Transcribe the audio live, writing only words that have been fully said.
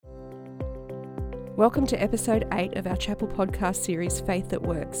Welcome to episode 8 of our chapel podcast series, Faith That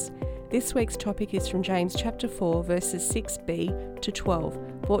Works. This week's topic is from James chapter 4, verses 6b to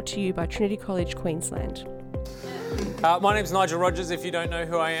 12, brought to you by Trinity College, Queensland. My name's Nigel Rogers. If you don't know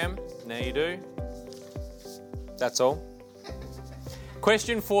who I am, now you do. That's all.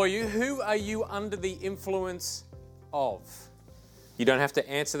 Question for you, who are you under the influence of? You don't have to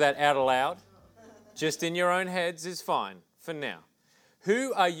answer that out aloud. Just in your own heads is fine for now.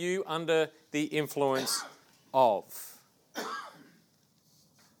 Who are you under the influence of?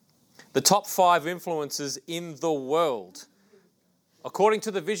 The top 5 influences in the world, according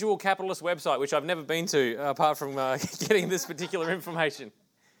to the Visual Capitalist website, which I've never been to apart from getting this particular information.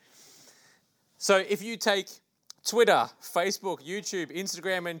 So if you take Twitter, Facebook, YouTube,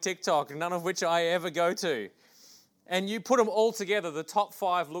 Instagram and TikTok, none of which I ever go to, and you put them all together, the top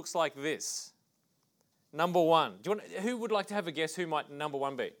 5 looks like this. Number 1. Who would like to have a guess who might number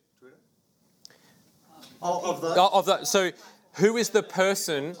 1 be? Twitter. So who is the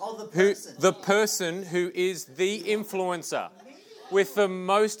person, the person who is the influencer with the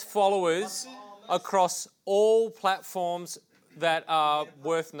most followers across all platforms that are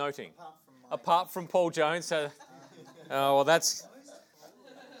worth noting? Apart from Paul Jones. So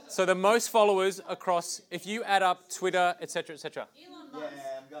the most followers across, if you add up Twitter, etc., etc. Yeah, I'm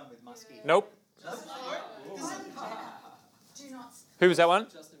going with Muskie. Nope. Who was that one?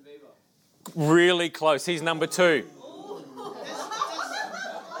 Justin Bieber. Really close. He's number 2.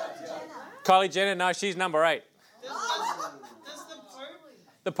 Kylie Jenner, no, she's number 8.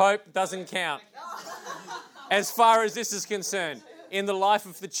 The Pope doesn't count. As far as this is concerned, in the life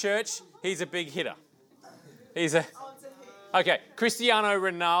of the church, he's a big hitter. Okay, Cristiano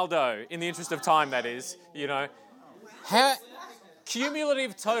Ronaldo, in the interest of time, that is,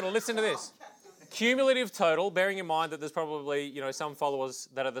 Cumulative total, listen to this. Cumulative total, bearing in mind that there's probably, some followers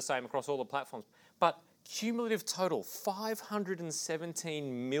that are the same across all the platforms, but cumulative total,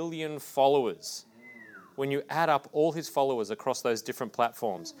 517 million followers when you add up all his followers across those different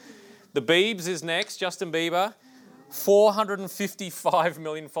platforms. The Biebs is next, Justin Bieber, 455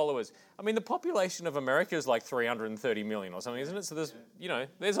 million followers. I mean, the population of America is like 330 million or something, isn't it? So there's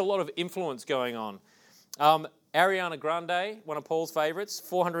a lot of influence going on. Ariana Grande, one of Paul's favourites,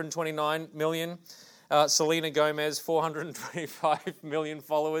 429 million. Selena Gomez, 425 million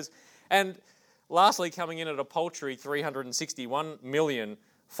followers. And lastly, coming in at a paltry 361 million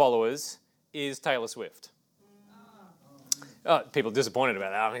followers is Taylor Swift. People are disappointed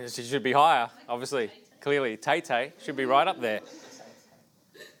about that. I mean, she should be higher, obviously. Clearly, Tay-Tay should be right up there.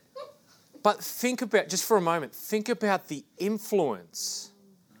 But just for a moment, think about the influence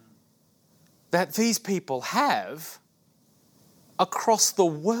that these people have across the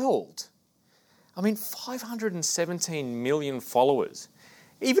world. I mean, 517 million followers.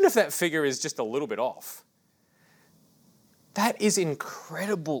 Even if that figure is just a little bit off, that is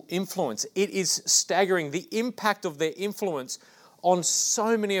incredible influence. It is staggering. The impact of their influence on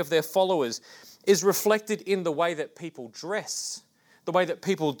so many of their followers is reflected in the way that people dress, the way that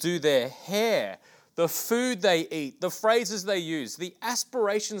people do their hair, the food they eat, the phrases they use, the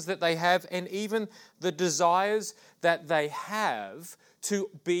aspirations that they have, and even the desires that they have to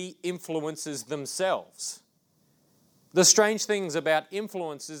be influencers themselves. The strange things about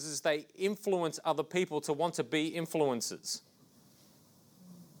influencers is they influence other people to want to be influencers.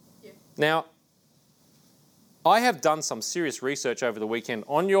 Yeah. Now, I have done some serious research over the weekend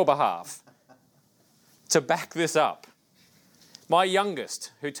on your behalf to back this up. My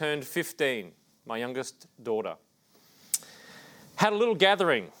youngest, who turned 15, my youngest daughter, had a little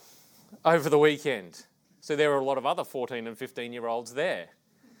gathering over the weekend. So there were a lot of other 14 and 15-year-olds there.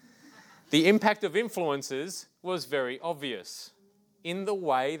 The impact of influencers was very obvious in the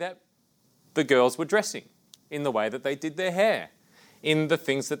way that the girls were dressing, in the way that they did their hair, in the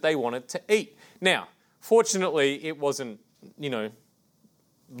things that they wanted to eat. Now, fortunately, it wasn't,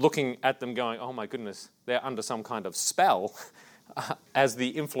 looking at them going, oh my goodness, they're under some kind of spell, as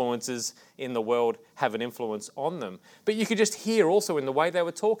the influencers in the world have an influence on them. But you could just hear also in the way they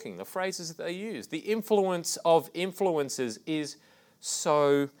were talking, the phrases that they used. The influence of influencers is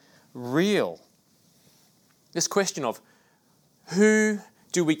so real. This question of who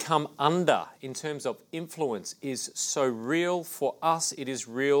do we come under in terms of influence is so real for us. It is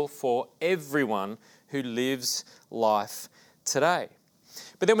real for everyone who lives life today.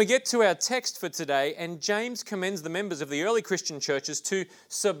 But then we get to our text for today, and James commends the members of the early Christian churches to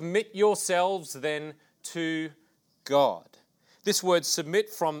submit yourselves then to God. This word submit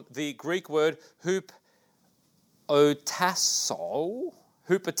from the Greek word hupotasso.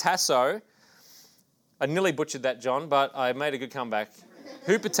 I nearly butchered that, John, but I made a good comeback.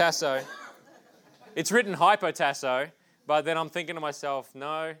 Hupotasso. It's written hypotasso, but then I'm thinking to myself,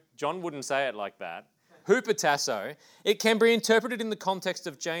 no, John wouldn't say it like that. Hupotasso, it can be interpreted in the context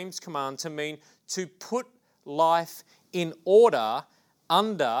of James' command to mean to put life in order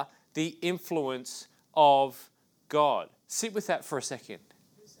under the influence of God. Sit with that for a second.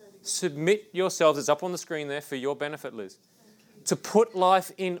 Submit yourselves, it's up on the screen there for your benefit, Liz. To put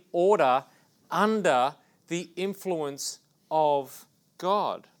life in order under the influence of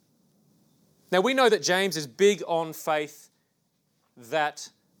God. Now we know that James is big on faith that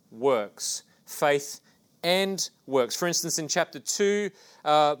works. Faith and works. For instance, in chapter 2,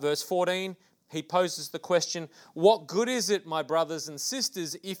 verse 14, he poses the question, what good is it, my brothers and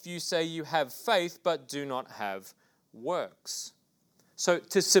sisters, if you say you have faith but do not have works? So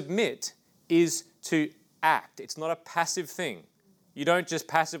to submit is to act. It's not a passive thing. You don't just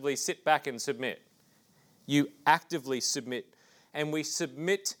passively sit back and submit. You actively submit. And we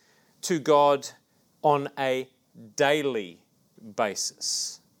submit to God on a daily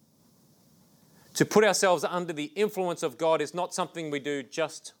basis. To put ourselves under the influence of God is not something we do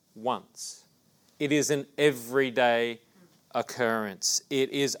just once. It is an everyday occurrence. It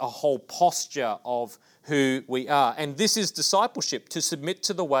is a whole posture of who we are. And this is discipleship, to submit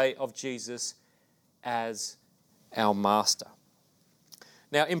to the way of Jesus as our master.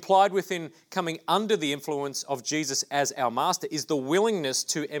 Now, implied within coming under the influence of Jesus as our master is the willingness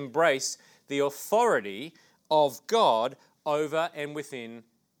to embrace the authority of God over and within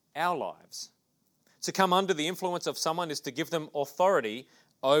our lives. To come under the influence of someone is to give them authority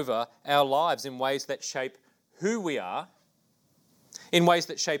over our lives in ways that shape who we are, in ways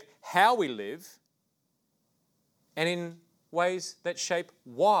that shape how we live, and in ways that shape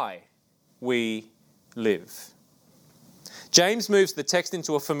why we live. James moves the text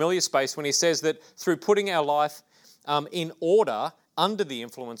into a familiar space when he says that through putting our life in order under the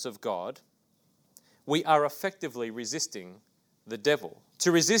influence of God, we are effectively resisting the devil.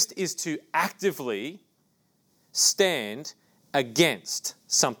 To resist is to actively stand against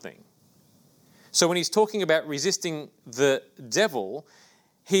something. So when he's talking about resisting the devil,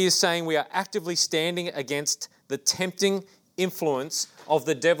 he is saying we are actively standing against the tempting influence of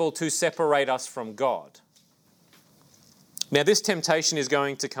the devil to separate us from God. Now, this temptation is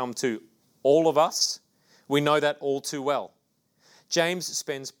going to come to all of us. We know that all too well. James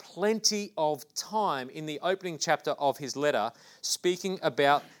spends plenty of time in the opening chapter of his letter speaking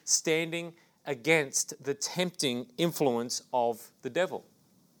about standing against the tempting influence of the devil.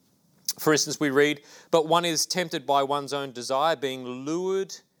 For instance, we read, but one is tempted by one's own desire, being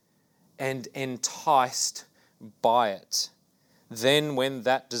lured and enticed by it. Then when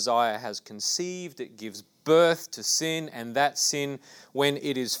that desire has conceived, it gives birth to sin, and that sin, when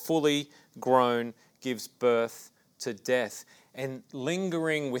it is fully grown, gives birth to death. And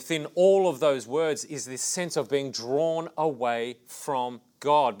lingering within all of those words is this sense of being drawn away from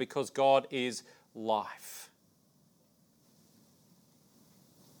God, because God is life.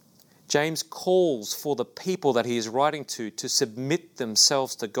 James calls for the people that he is writing to submit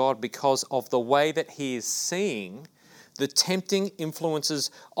themselves to God because of the way that he is seeing the tempting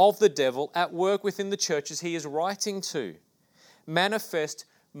influences of the devil at work within the churches he is writing to, manifest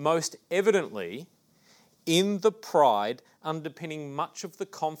most evidently in the pride underpinning much of the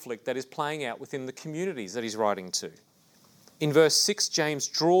conflict that is playing out within the communities that he's writing to. In verse 6, James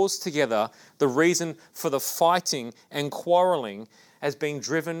draws together the reason for the fighting and quarrelling as being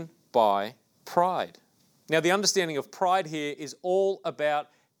driven by pride. Now, the understanding of pride here is all about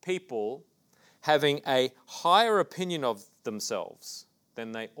people having a higher opinion of themselves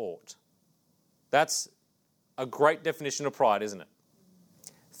than they ought. That's a great definition of pride, isn't it?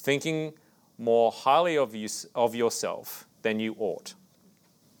 Thinking more highly of yourself than you ought.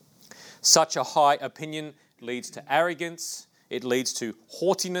 Such a high opinion leads to arrogance. It leads to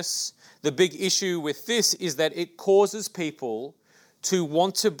haughtiness. The big issue with this is that it causes people to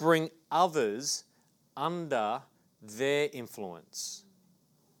want to bring others under their influence.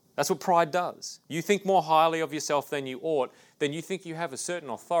 That's what pride does. You think more highly of yourself than you ought, then you think you have a certain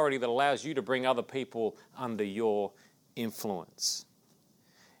authority that allows you to bring other people under your influence.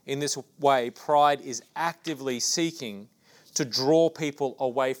 In this way, pride is actively seeking to draw people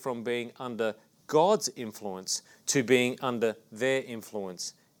away from being under God's influence to being under their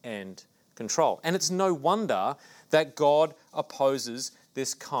influence and control. And it's no wonder that God opposes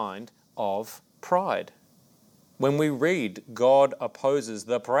this kind of pride. When we read God opposes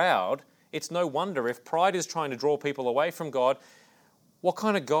the proud, it's no wonder if pride is trying to draw people away from God, what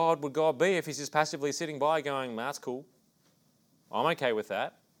kind of God would God be if he's just passively sitting by going, that's cool, I'm okay with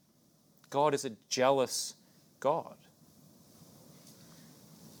that. God is a jealous God.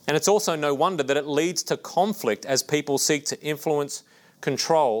 And it's also no wonder that it leads to conflict as people seek to influence,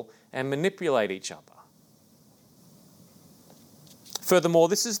 control, and manipulate each other. Furthermore,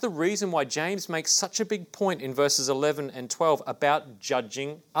 this is the reason why James makes such a big point in verses 11 and 12 about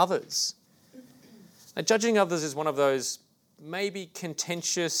judging others. Now, judging others is one of those maybe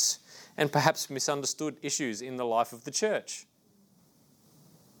contentious and perhaps misunderstood issues in the life of the church.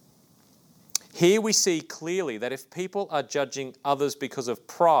 Here we see clearly that if people are judging others because of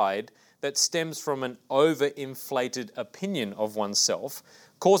pride that stems from an overinflated opinion of oneself,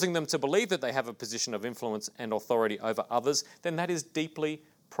 causing them to believe that they have a position of influence and authority over others, then that is deeply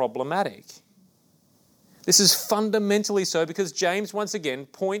problematic. This is fundamentally so because James once again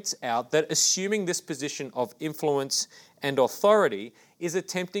points out that assuming this position of influence and authority is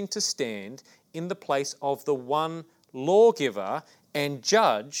attempting to stand in the place of the one lawgiver and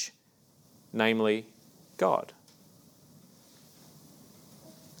judge, namely God.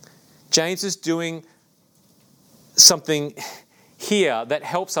 James is doing something here that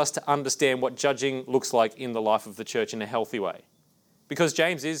helps us to understand what judging looks like in the life of the church in a healthy way. Because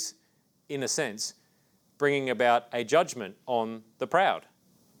James is, in a sense, bringing about a judgment on the proud.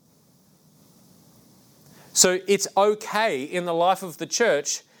 So it's okay in the life of the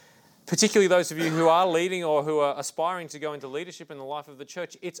church, particularly those of you who are leading or who are aspiring to go into leadership in the life of the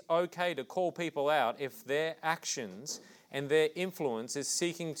church, it's okay to call people out if their actions and their influence is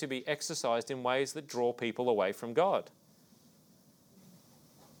seeking to be exercised in ways that draw people away from God.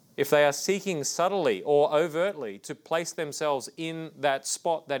 If they are seeking subtly or overtly to place themselves in that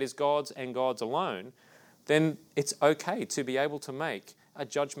spot that is God's and God's alone, then it's okay to be able to make a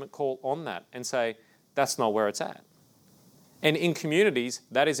judgment call on that and say, that's not where it's at. And in communities,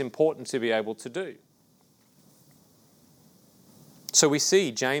 that is important to be able to do. So we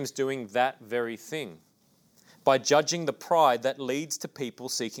see James doing that very thing by judging the pride that leads to people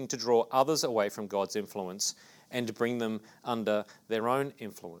seeking to draw others away from God's influence and to bring them under their own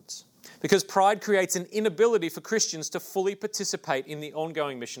influence. Because pride creates an inability for Christians to fully participate in the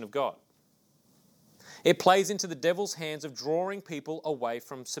ongoing mission of God. It plays into the devil's hands of drawing people away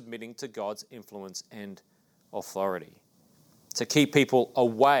from submitting to God's influence and authority. To keep people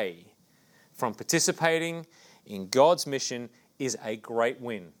away from participating in God's mission is a great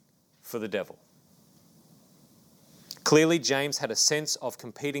win for the devil. Clearly, James had a sense of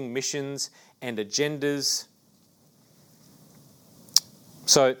competing missions and agendas.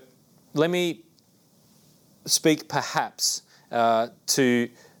 So let me speak perhaps to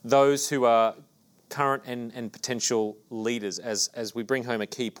those who are current and potential leaders as we bring home a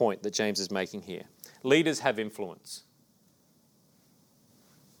key point that James is making here. Leaders have influence.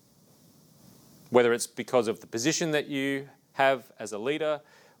 Whether it's because of the position that you have as a leader,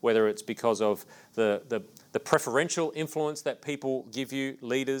 whether it's because of the preferential influence that people give you,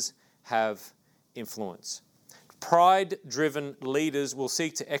 leaders have influence. Pride-driven leaders will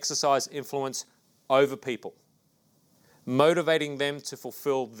seek to exercise influence over people, motivating them to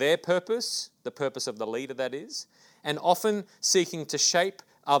fulfill their purpose, the purpose of the leader that is, and often seeking to shape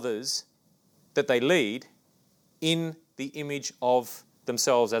others that they lead in the image of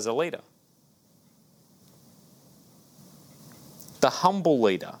themselves as a leader. The humble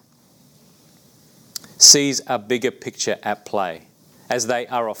leader sees a bigger picture at play, as they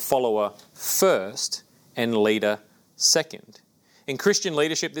are a follower first and leader second. In Christian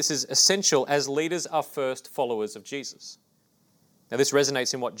leadership, this is essential as leaders are first followers of Jesus. Now, this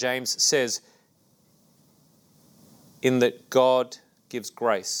resonates in what James says in that God gives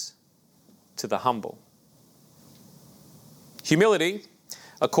grace to the humble. Humility,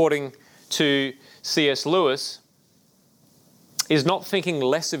 according to C.S. Lewis, is not thinking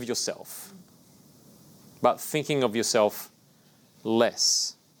less of yourself, but thinking of yourself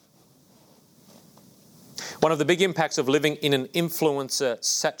less. One of the big impacts of living in an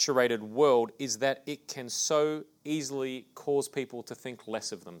influencer-saturated world is that it can so easily cause people to think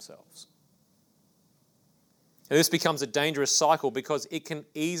less of themselves. And this becomes a dangerous cycle because it can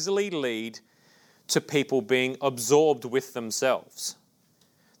easily lead to people being absorbed with themselves.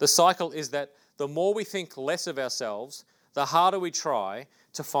 The cycle is that the more we think less of ourselves, the harder we try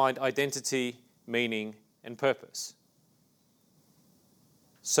to find identity, meaning, and purpose.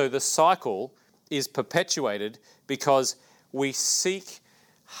 So the cycle is perpetuated because we seek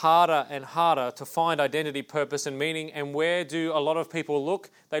harder and harder to find identity, purpose, and meaning. And where do a lot of people look?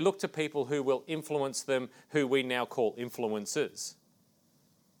 They look to people who will influence them, who we now call influencers.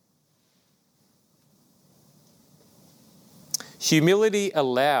 Humility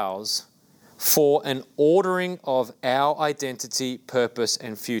allows for an ordering of our identity, purpose,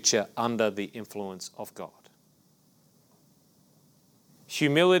 and future under the influence of God.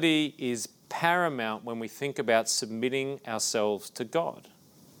 Humility is paramount when we think about submitting ourselves to God.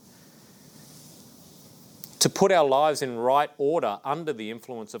 To put our lives in right order under the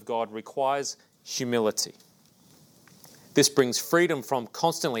influence of God requires humility. This brings freedom from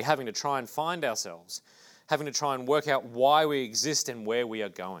constantly having to try and find ourselves, having to try and work out why we exist and where we are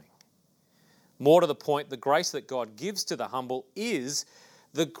going. More to the point, the grace that God gives to the humble is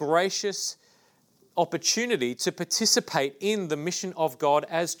the gracious opportunity to participate in the mission of God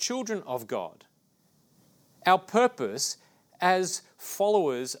as children of God. Our purpose as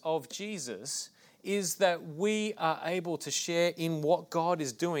followers of Jesus is that we are able to share in what God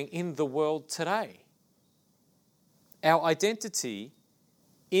is doing in the world today. Our identity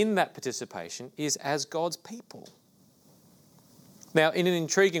in that participation is as God's people. Now, in an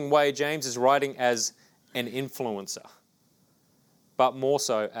intriguing way, James is writing as an influencer, but more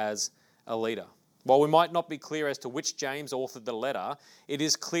so as a leader. While we might not be clear as to which James authored the letter, it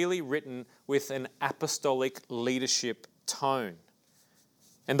is clearly written with an apostolic leadership tone.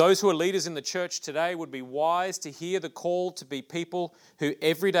 And those who are leaders in the church today would be wise to hear the call to be people who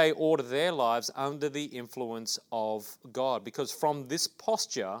every day order their lives under the influence of God, because from this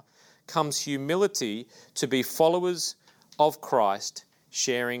posture comes humility to be followers of Christ,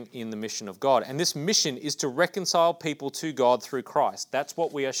 sharing in the mission of God. And this mission is to reconcile people to God through Christ. That's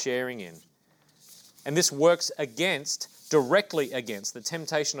what we are sharing in. And this works directly against the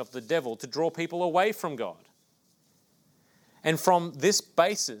temptation of the devil to draw people away from God. And from this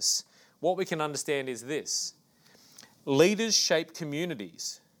basis, what we can understand is this: leaders shape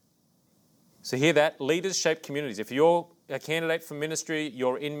communities. So hear that, leaders shape communities. If you're a candidate for ministry,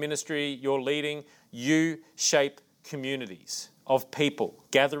 you're in ministry, you're leading, you shape communities of people,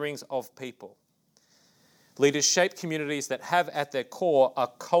 gatherings of people. Leaders shape communities that have at their core a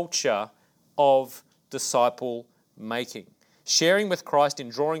culture of disciple making, sharing with Christ in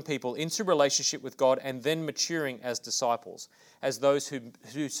drawing people into relationship with God and then maturing as disciples, as those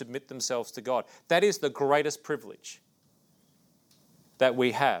who submit themselves to God. That is the greatest privilege that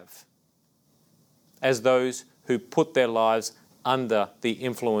we have as those who put their lives under the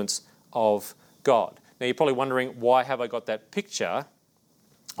influence of God. Now you're probably wondering, why have I got that picture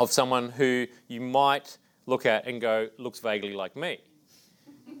of someone who you might look at and go, looks vaguely like me?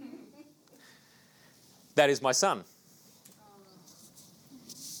 That is my son.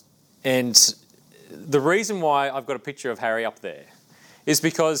 And the reason why I've got a picture of Harry up there is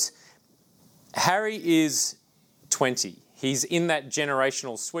because Harry is 20. He's in that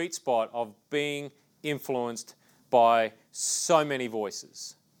generational sweet spot of being influenced by so many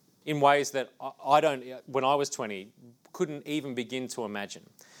voices in ways that when I was 20, couldn't even begin to imagine.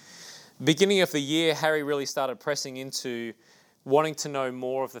 Beginning of the year, Harry really started pressing into wanting to know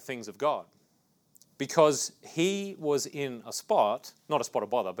more of the things of God, because he was in a spot, not a spot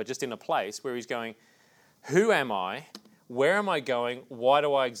of bother, but just in a place where he's going, who am I? Where am I going? Why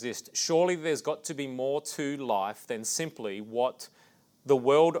do I exist? Surely there's got to be more to life than simply what the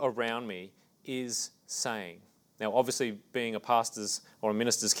world around me is saying. Now, obviously, being a pastor's or a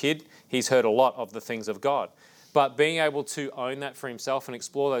minister's kid, he's heard a lot of the things of God. But being able to own that for himself and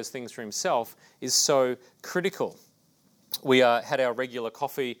explore those things for himself is so critical. We had our regular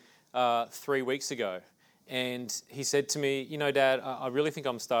coffee 3 weeks ago, and he said to me, Dad, I really think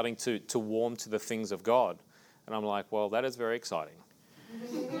I'm starting to warm to the things of God. And I'm like, well, that is very exciting.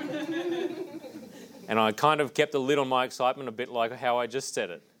 And I kind of kept the lid on my excitement, a bit like how I just said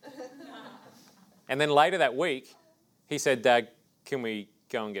it. And then later that week, he said, Dad, can we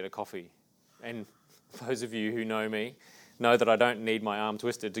go and get a coffee? And those of you who know me know that I don't need my arm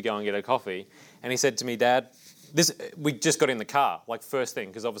twisted to go and get a coffee. And he said to me, Dad, we just got in the car, like first thing,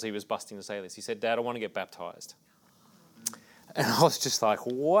 because obviously he was busting to say this. He said, Dad, I want to get baptised. And I was just like,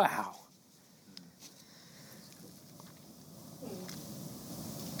 wow.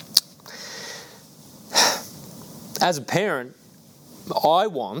 As a parent, I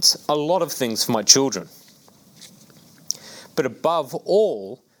want a lot of things for my children. But above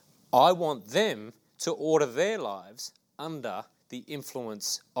all, I want them to order their lives under the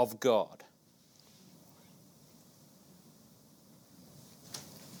influence of God.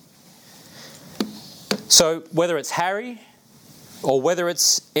 So whether it's Harry, or whether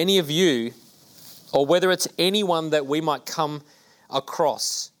it's any of you, or whether it's anyone that we might come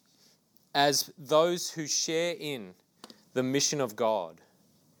across as those who share in the mission of God,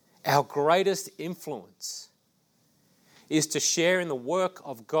 our greatest influence is to share in the work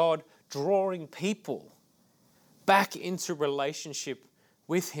of God, drawing people back into relationship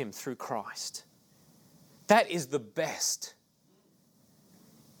with Him through Christ. That is the best.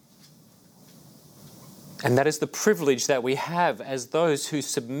 And that is the privilege that we have as those who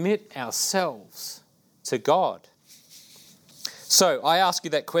submit ourselves to God. So I ask you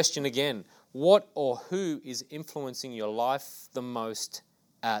that question again. What or who is influencing your life the most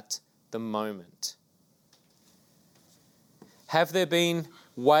at the moment? Have there been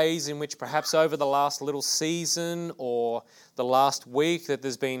ways in which perhaps over the last little season or the last week that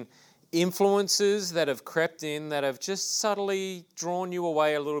there's been influences that have crept in that have just subtly drawn you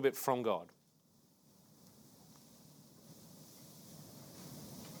away a little bit from God?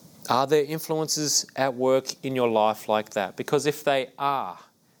 Are there influences at work in your life like that? Because if they are,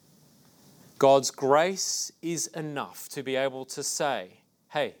 God's grace is enough to be able to say,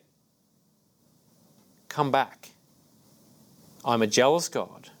 hey, come back. I'm a jealous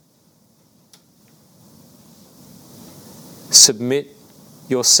God. Submit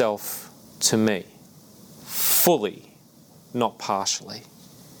yourself to me fully, not partially.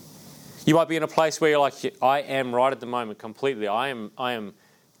 You might be in a place where you're like, I am right at the moment completely. I am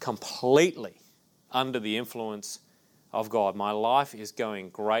completely under the influence of God. My life is going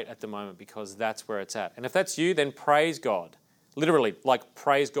great at the moment because that's where it's at. And if that's you, then praise God. Literally, like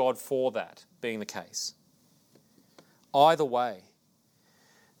praise God for that being the case. Either way,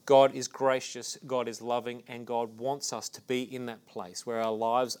 God is gracious, God is loving, and God wants us to be in that place where our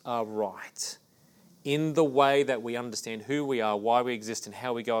lives are right in the way that we understand who we are, why we exist, and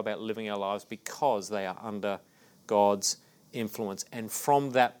how we go about living our lives because they are under God's influence. And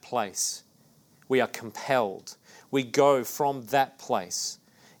from that place, we are compelled. We go from that place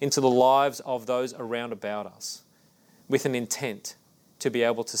into the lives of those around about us with an intent to be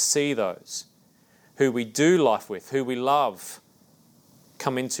able to see those who we do life with, who we love,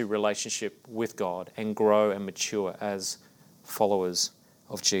 come into relationship with God and grow and mature as followers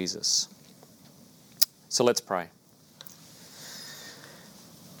of Jesus. So let's pray.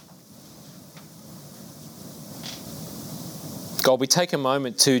 God, we take a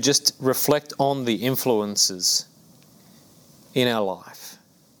moment to just reflect on the influences in our life.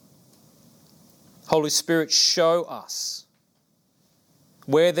 Holy Spirit, show us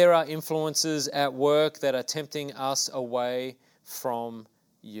where there are influences at work that are tempting us away from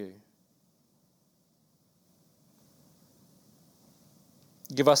you.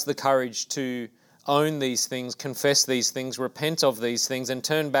 Give us the courage to own these things, confess these things, repent of these things, and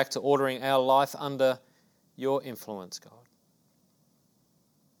turn back to ordering our life under your influence, God.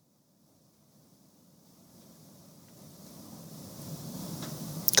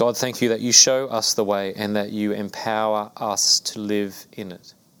 God, thank you that you show us the way and that you empower us to live in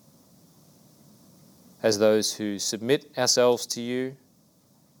it. As those who submit ourselves to you,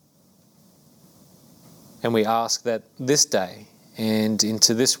 and we ask that this day and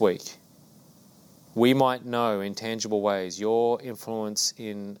into this week, we might know in tangible ways your influence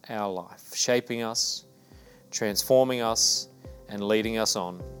in our life, shaping us, transforming us, and leading us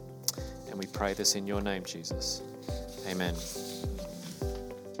on. And we pray this in your name, Jesus. Amen.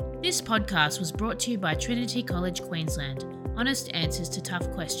 This podcast was brought to you by Trinity College Queensland. Honest answers to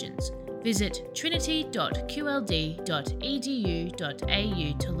tough questions. Visit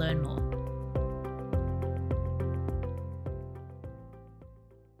trinity.qld.edu.au to learn more.